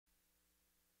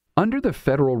Under the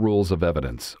Federal Rules of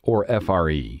Evidence, or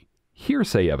FRE,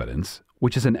 hearsay evidence,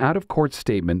 which is an out-of-court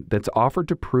statement that's offered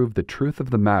to prove the truth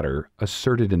of the matter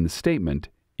asserted in the statement,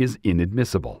 is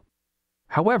inadmissible.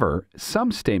 However,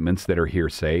 some statements that are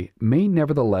hearsay may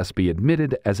nevertheless be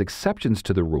admitted as exceptions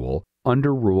to the rule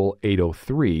under Rule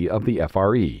 803 of the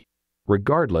FRE,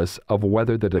 regardless of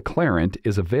whether the declarant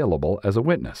is available as a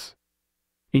witness.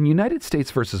 In United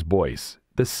States v. Boyce,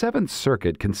 the Seventh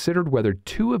Circuit considered whether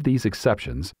two of these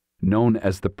exceptions, known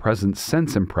as the present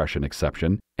sense impression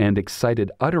exception and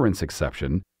excited utterance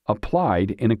exception,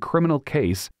 applied in a criminal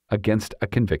case against a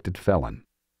convicted felon.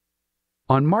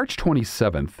 On March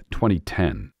 27,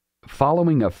 2010,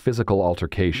 following a physical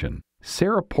altercation,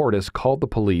 Sarah Portis called the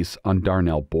police on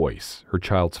Darnell Boyce, her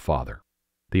child's father.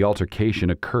 The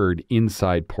altercation occurred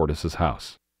inside Portis's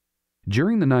house.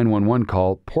 During the 911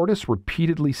 call, Portis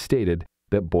repeatedly stated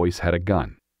that Boyce had a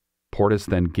gun. Portis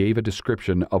then gave a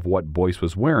description of what Boyce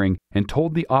was wearing and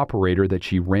told the operator that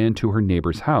she ran to her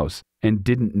neighbor's house and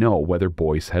didn't know whether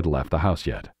Boyce had left the house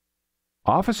yet.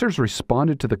 Officers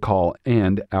responded to the call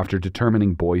and, after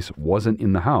determining Boyce wasn't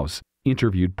in the house,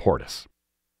 interviewed Portis.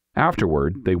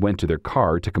 Afterward, they went to their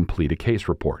car to complete a case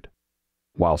report.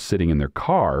 While sitting in their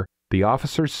car, the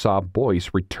officers saw Boyce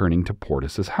returning to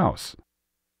Portis's house.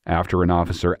 After an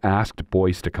officer asked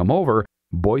Boyce to come over,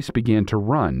 Boyce began to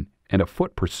run, and a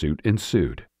foot pursuit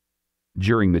ensued.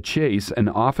 During the chase, an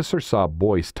officer saw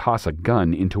Boyce toss a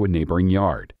gun into a neighboring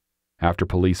yard. After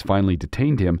police finally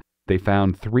detained him, they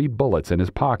found 3 bullets in his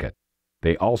pocket.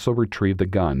 They also retrieved the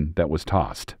gun that was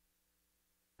tossed.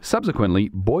 Subsequently,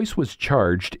 Boyce was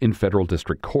charged in federal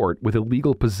district court with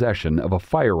illegal possession of a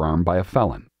firearm by a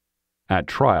felon. At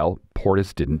trial,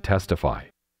 Portis didn't testify.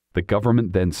 The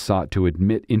government then sought to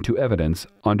admit into evidence,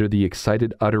 under the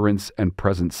excited utterance and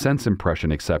present sense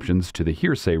impression exceptions to the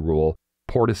hearsay rule,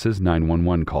 Portis's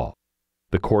 911 call.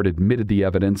 The court admitted the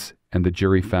evidence, and the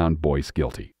jury found Boyce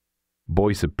guilty.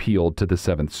 Boyce appealed to the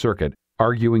Seventh Circuit,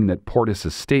 arguing that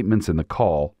Portis's statements in the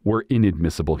call were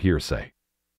inadmissible hearsay.